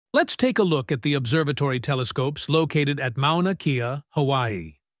Let's take a look at the Observatory telescopes located at Mauna Kea,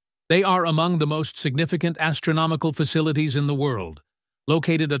 Hawaii. They are among the most significant astronomical facilities in the world,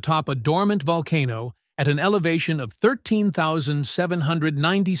 located atop a dormant volcano at an elevation of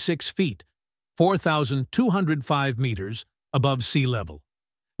 13,796 feet, 4,205 meters above sea level.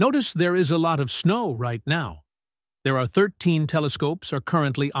 Notice there is a lot of snow right now. There are 13 telescopes are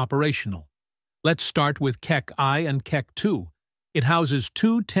currently operational. Let's start with Keck I and Keck II. It houses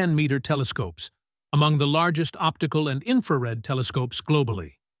two 10-meter telescopes, among the largest optical and infrared telescopes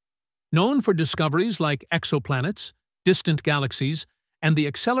globally. Known for discoveries like exoplanets, distant galaxies, and the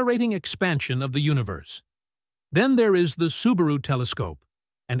accelerating expansion of the universe. Then there is the Subaru Telescope,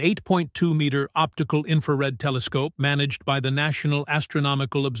 an 8.2-meter optical-infrared telescope managed by the National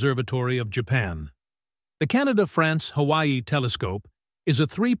Astronomical Observatory of Japan. The Canada-France-Hawaii Telescope is a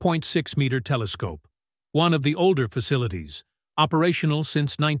 3.6-meter telescope, one of the older facilities, operational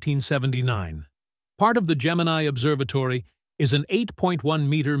since 1979. Part of the Gemini Observatory is an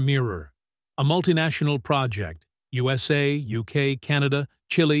 8.1-meter mirror, a multinational project, USA, UK, Canada,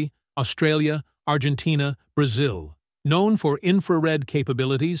 Chile, Australia, Argentina, Brazil, known for infrared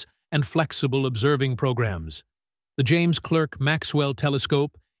capabilities and flexible observing programs. The James Clerk Maxwell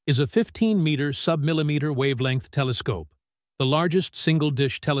Telescope is a 15-meter sub-millimeter wavelength telescope, the largest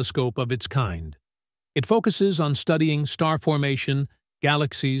single-dish telescope of its kind. It focuses on studying star formation,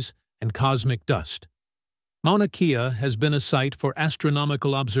 galaxies, and cosmic dust. Mauna Kea has been a site for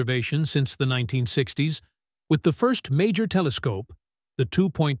astronomical observation since the 1960s, with the first major telescope, the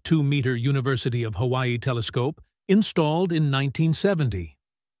 2.2-meter University of Hawaii Telescope, installed in 1970.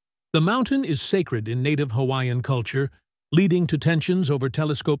 The mountain is sacred in Native Hawaiian culture, leading to tensions over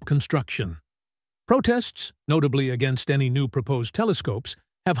telescope construction. Protests, notably against any new proposed telescopes,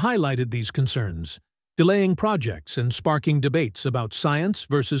 have highlighted these concerns, delaying projects and sparking debates about science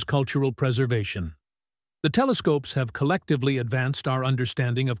versus cultural preservation. The telescopes have collectively advanced our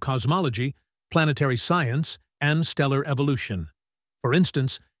understanding of cosmology, planetary science, and stellar evolution. For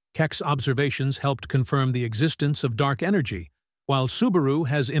instance, Keck's observations helped confirm the existence of dark energy, while Subaru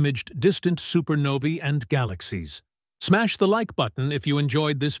has imaged distant supernovae and galaxies. Smash the like button if you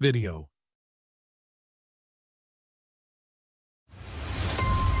enjoyed this video.